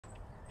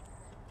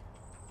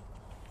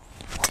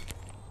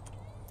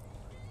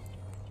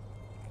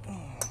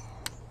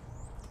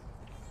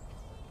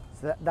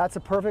So that's a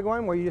perfect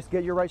one where you just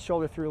get your right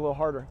shoulder through a little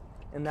harder.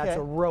 And that's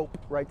a rope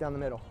right down the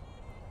middle.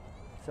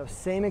 So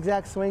same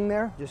exact swing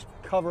there, just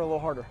cover a little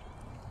harder.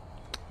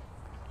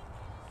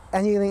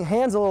 And you can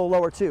hands a little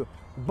lower too.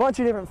 A bunch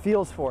of different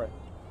feels for it.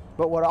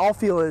 But what I'll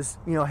feel is,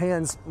 you know,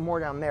 hands more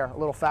down there, a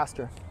little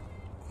faster.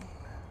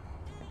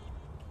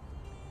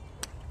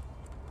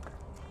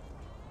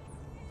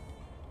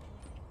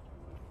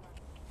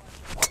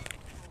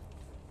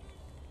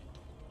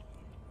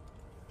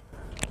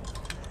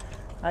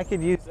 I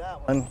could use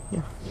that one.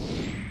 Yeah.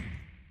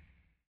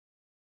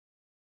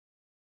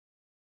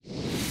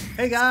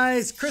 Hey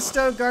guys,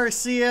 Christo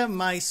Garcia,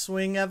 My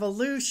Swing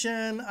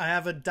Evolution. I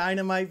have a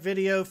dynamite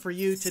video for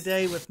you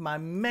today with my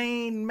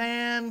main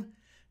man,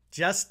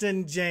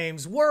 Justin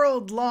James,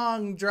 world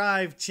long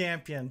drive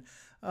champion.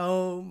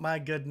 Oh my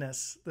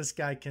goodness, this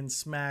guy can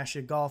smash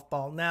a golf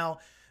ball. Now,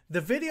 the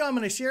video I'm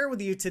going to share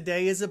with you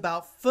today is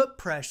about foot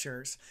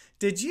pressures.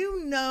 Did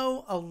you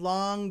know a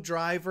long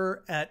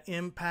driver at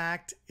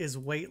impact is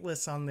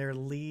weightless on their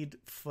lead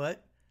foot?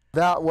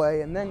 That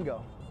way and then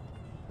go.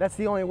 That's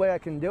the only way I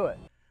can do it.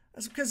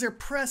 That's because they're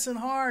pressing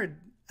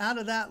hard out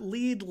of that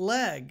lead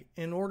leg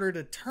in order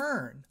to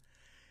turn.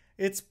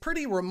 It's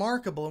pretty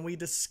remarkable, and we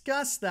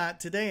discussed that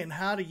today and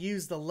how to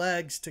use the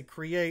legs to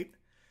create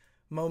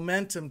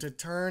momentum to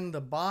turn the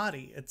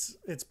body.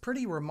 It's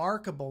pretty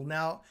remarkable.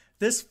 Now,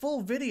 this full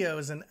video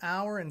is an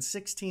hour and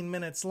 16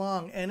 minutes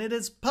long, and it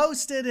is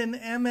posted in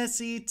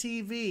MSE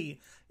TV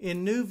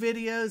in new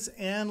videos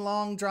and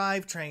long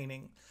drive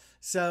training.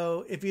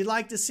 So if you'd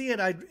like to see it,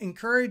 I'd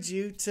encourage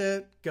you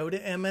to go to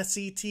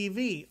MSE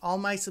TV. All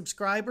my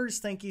subscribers,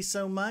 thank you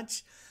so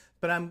much.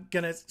 But I'm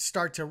going to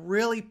start to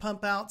really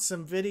pump out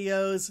some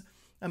videos.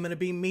 I'm going to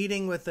be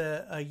meeting with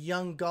a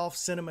young golf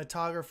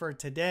cinematographer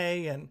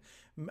today, and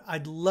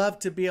I'd love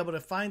to be able to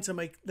find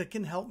somebody that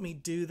can help me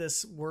do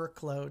this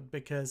workload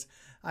because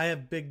I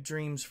have big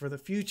dreams for the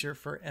future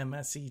for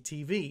MSE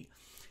TV.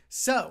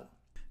 So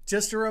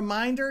just a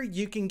reminder,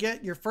 you can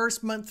get your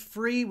first month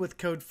free with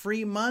code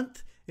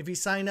FREEMONTH if you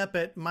sign up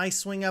at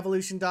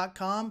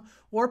myswingevolution.com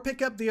or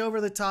pick up the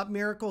over-the-top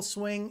Miracle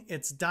Swing.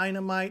 It's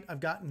dynamite.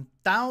 I've gotten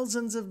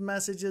thousands of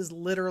messages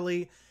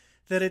literally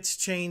that it's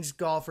changed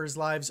golfers'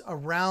 lives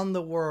around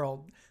the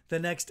world. The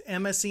next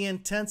MSE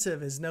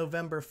Intensive is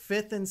November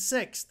 5th and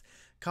 6th,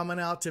 coming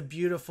out to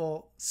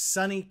beautiful,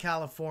 sunny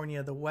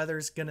California. The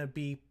weather's going to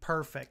be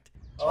perfect.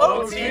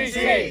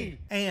 OTG!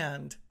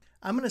 And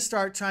I'm going to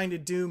start trying to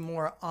do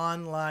more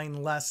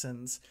online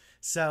lessons.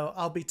 So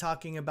I'll be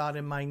talking about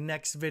in my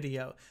next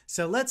video.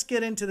 So let's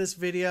get into this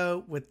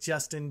video with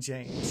Justin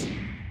James.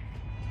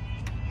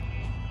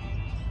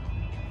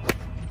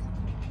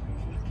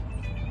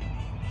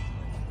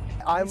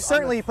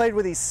 Certainly played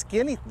with these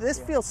skinny. This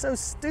feels so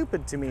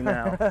stupid to me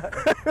now.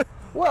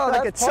 Well,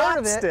 like that's a part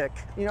of it. chopstick.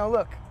 You know,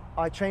 look,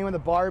 I train with a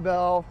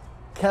barbell,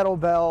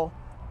 kettlebell.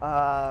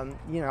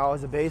 You know, I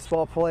was a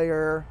baseball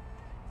player.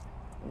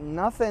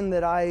 Nothing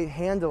that I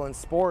handle in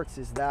sports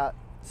is that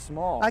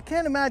small. I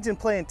can't imagine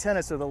playing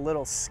tennis with a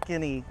little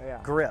skinny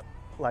grip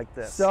like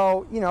this.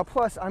 So, you know,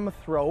 plus I'm a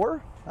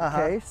thrower,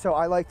 okay? So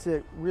I like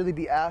to really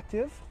be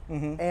active,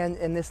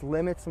 and this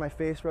limits my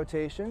face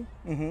rotation.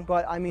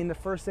 But I mean, the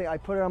first thing I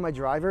put it on my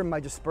driver,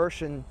 my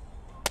dispersion,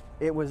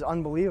 it was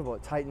unbelievable.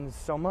 It tightens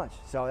so much.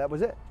 So that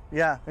was it.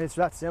 Yeah. And it's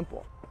that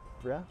simple.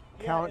 Yeah.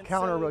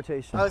 Counter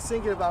rotation. I was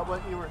thinking about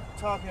what you were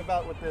talking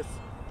about with this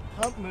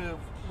pump move,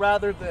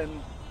 rather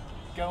than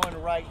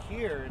going right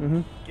here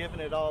and giving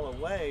it all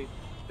away,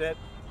 that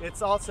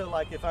it's also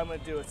like if I'm going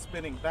to do a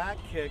spinning back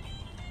kick,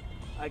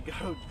 I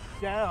go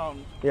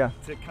down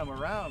to come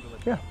around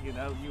with it. You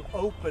know, you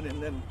open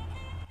and then...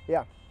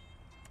 Yeah.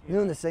 You're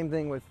doing the same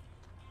thing with,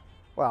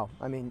 well,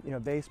 I mean, you know,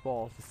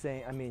 baseball is the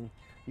same. I mean,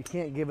 you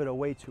can't give it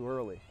away too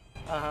early.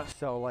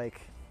 So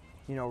like,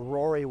 you know,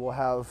 Rory will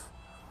have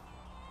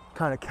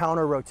kind of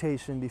counter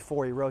rotation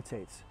before he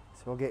rotates.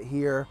 So he'll get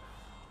here,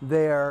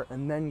 there,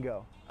 and then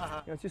go. You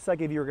know, it's just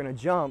like if you're going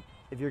to jump,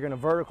 if you're going to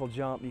vertical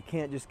jump, you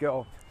can't just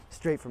go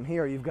straight from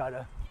here. You've got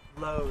to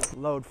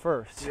load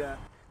first. Yeah.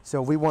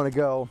 So we want to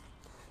go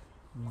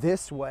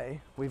this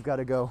way. We've got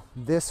to go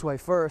this way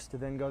first to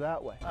then go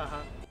that way.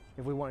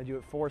 If we want to do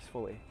it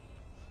forcefully.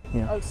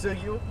 Yeah. Oh, so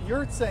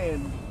you're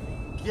saying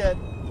get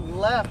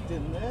left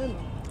and then,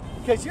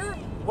 because you're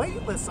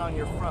weightless on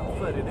your front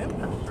foot at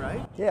impact,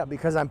 right? Yeah,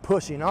 because I'm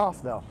pushing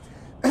off though.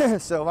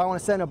 So if I want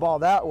to send a ball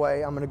that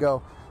way, I'm going to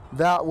go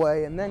that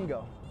way and then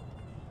go.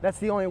 That's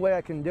the only way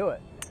I can do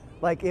it.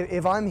 Like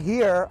if I'm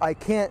here, I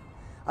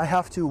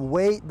have to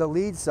weight the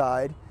lead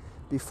side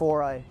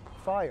before I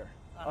fire.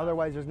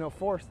 Otherwise there's no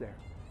force there.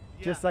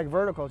 Just like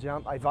vertical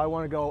jump, if I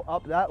want to go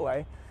up that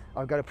way,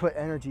 I've got to put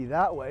energy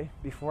that way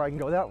before I can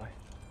go that way.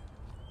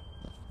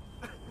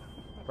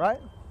 Right?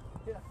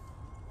 Yeah.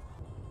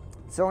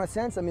 So in a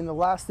sense, I mean, the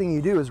last thing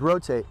you do is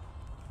rotate.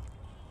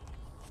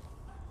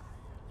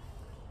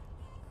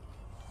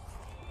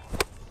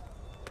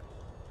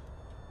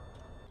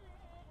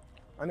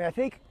 I mean, I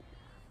think,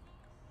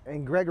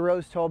 and Greg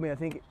Rose told me, I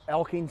think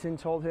Elkington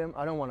told him,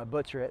 I don't want to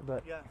butcher it,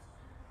 but,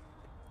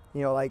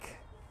 you know, like,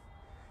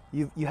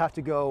 you have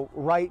to go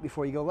right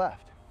before you go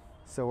left.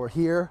 So we're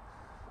here,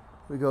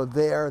 we go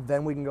there,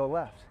 then we can go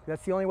left.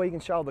 That's the only way you can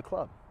shuttle the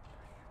club.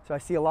 So I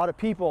see a lot of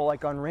people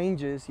like on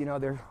ranges, you know,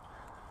 they're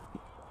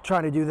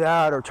trying to do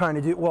that or trying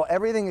to do, well,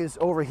 everything is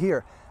over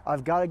here.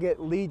 I've got to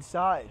get lead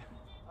side.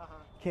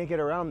 Can't get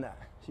around that.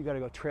 So you got to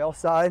go trail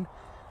side,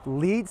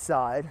 lead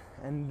side,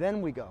 and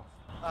then we go.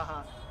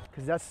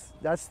 Because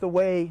that's the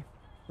way,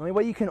 the only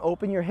way you can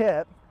open your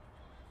hip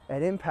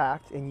at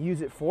impact and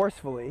use it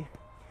forcefully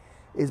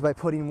is by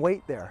putting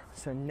weight there.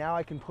 So now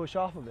I can push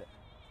off of it.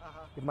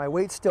 If my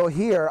weight's still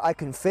here, I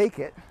can fake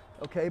it,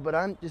 okay? But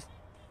I'm just,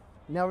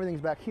 now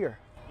everything's back here.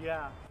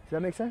 Yeah. Does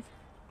that make sense?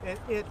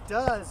 It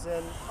does,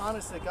 and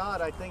honest to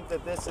God, I think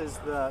that this is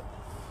the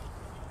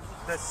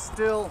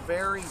still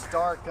very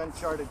dark,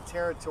 uncharted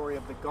territory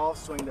of the golf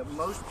swing that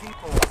most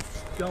people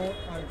don't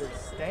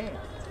understand.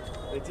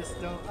 They just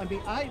don't, I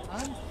mean, I'm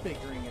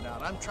figuring it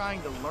out. I'm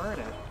trying to learn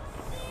it,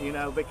 you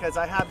know, because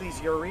I have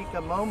these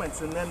eureka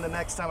moments, and then the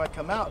next time I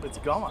come out, it's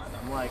gone.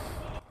 I'm like...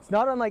 It's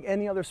not unlike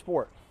any other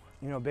sport.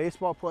 You know,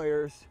 baseball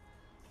players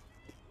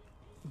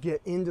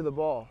get into the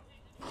ball.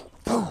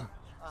 Boom.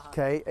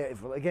 Okay,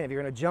 again, if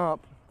you're gonna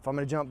jump, if I'm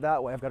gonna jump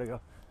that way, I've gotta go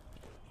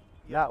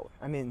that way.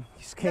 I mean,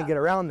 you just can't get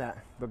around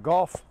that. But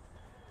golf,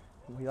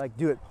 we like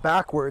do it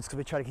backwards because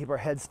we try to keep our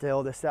head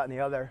still, this, that, and the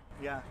other.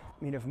 Yeah.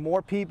 I mean, if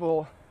more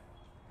people,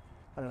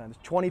 I don't know, there's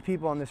 20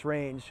 people on this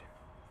range,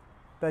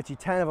 bet you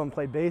 10 of them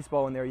played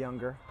baseball when they were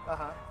younger.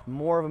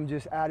 More of them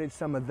just added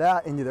some of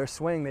that into their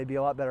swing, they'd be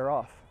a lot better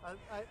off.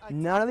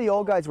 None of the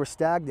old guys were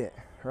stagnant,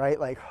 right?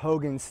 Like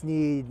Hogan,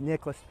 Snead,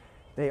 Nicklaus,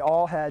 they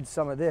all had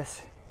some of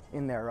this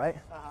in there, right?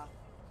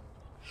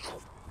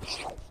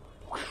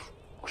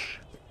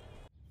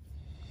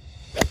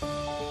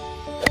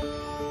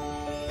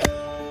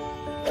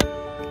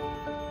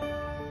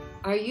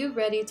 Are you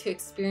ready to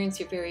experience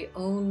your very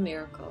own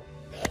miracle?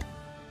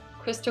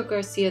 Christo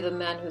Garcia, the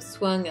man who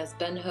swung as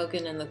Ben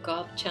Hogan in the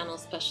Golf Channel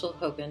special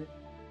Hogan,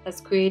 has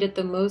created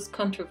the most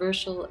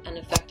controversial and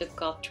effective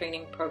golf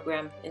training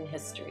program in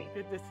history.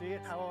 Good to see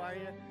it. How are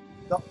you?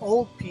 The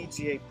old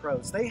PGA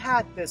pros, they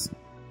had this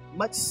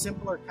much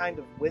simpler kind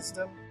of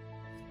wisdom.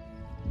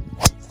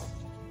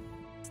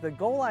 The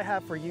goal I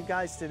have for you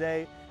guys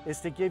today is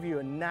to give you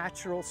a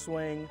natural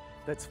swing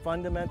that's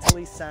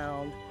fundamentally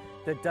sound,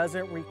 that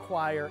doesn't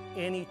require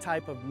any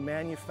type of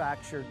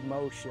manufactured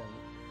motion.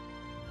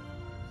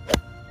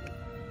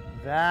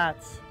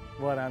 That's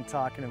what I'm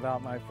talking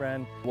about, my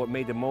friend. What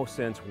made the most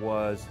sense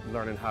was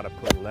learning how to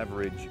put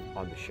leverage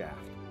on the shaft.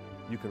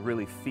 You can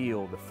really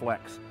feel the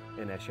flex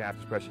in that shaft,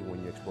 especially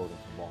when you're exposing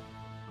to the ball.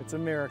 It's a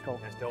miracle.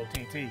 That's the old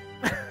TT.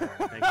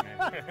 Thank you,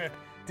 man.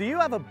 Do you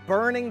have a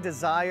burning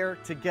desire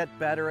to get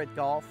better at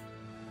golf?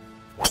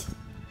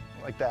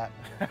 Like that.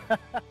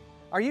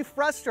 Are you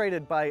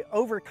frustrated by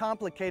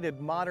overcomplicated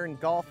modern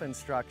golf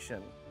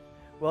instruction?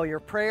 Well, your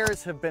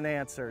prayers have been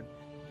answered.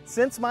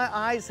 Since my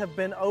eyes have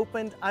been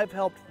opened, I've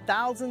helped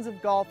thousands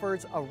of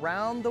golfers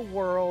around the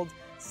world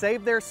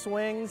save their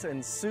swings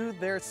and soothe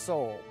their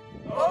soul.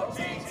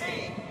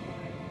 OTT!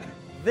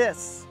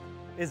 This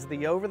is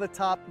the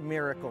over-the-top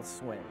miracle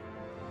swing.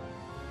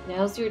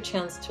 Now's your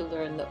chance to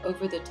learn the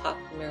over-the-top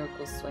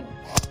miracle swing,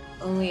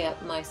 only at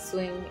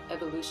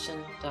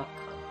myswingevolution.com.